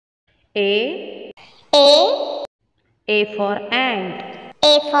A. A. A for ant.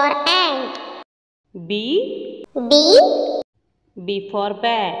 A for ant. B. B. B for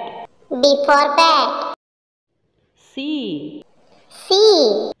bat. B for bat. C.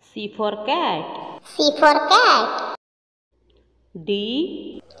 C. C for cat. C for cat.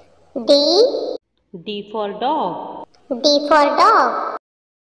 D. D. D for dog. D for dog.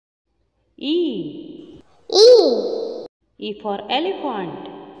 E. E. E for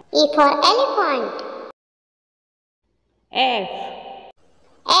elephant. E for elephant. F.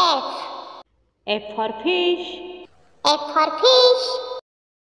 F. F for fish. F for fish.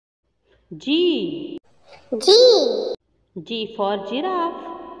 G. G. G for giraffe.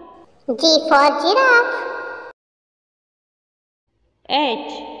 G for giraffe.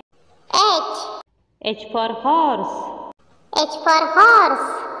 H. H. H for horse. H for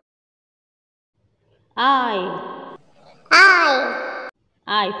horse. I. I.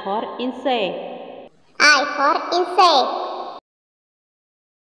 I for insect. I for insect.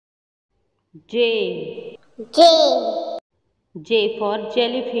 J. J. J for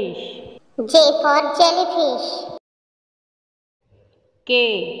jellyfish. J for jellyfish.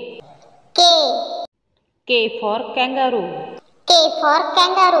 K. K. K for kangaroo. K for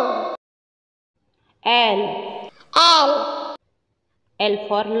kangaroo. L. L. L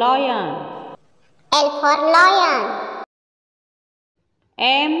for lion. L for lion.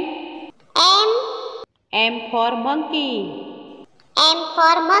 M. M. M for monkey. M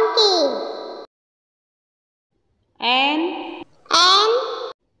for monkey. N. N.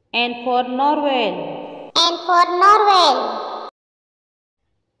 N for narwhal. N for narwhal.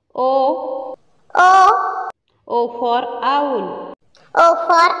 O. O. O for owl. O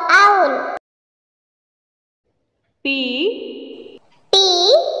for owl. P. P.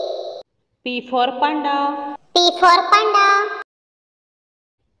 P for panda. P for panda.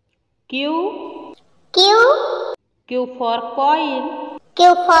 Q. Q. Q for coin.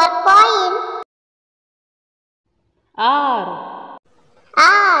 Q for coin. R.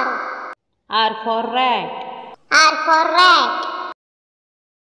 R. R for rat. R for rat.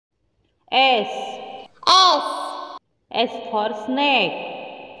 S. S. S for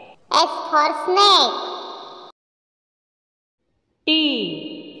snake. S for snake.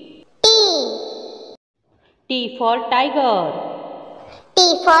 T. T. T for tiger. T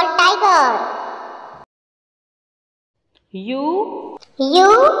for tiger. U.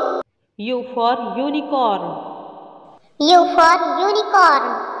 U. U for unicorn. U for unicorn.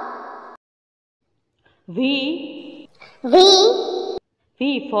 V. V.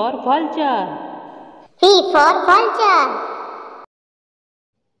 V for vulture. V for vulture.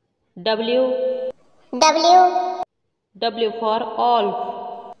 W. W. W for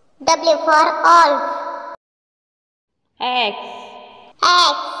wolf. W for wolf. X.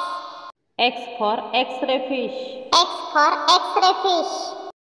 X. X for X-ray fish. X for X-ray fish.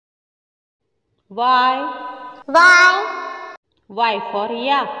 Y. Y. Y for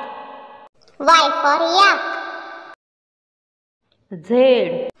yak. Y for yak.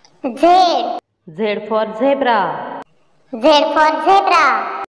 Z. Z. Z for zebra. Z for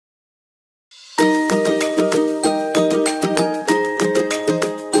zebra.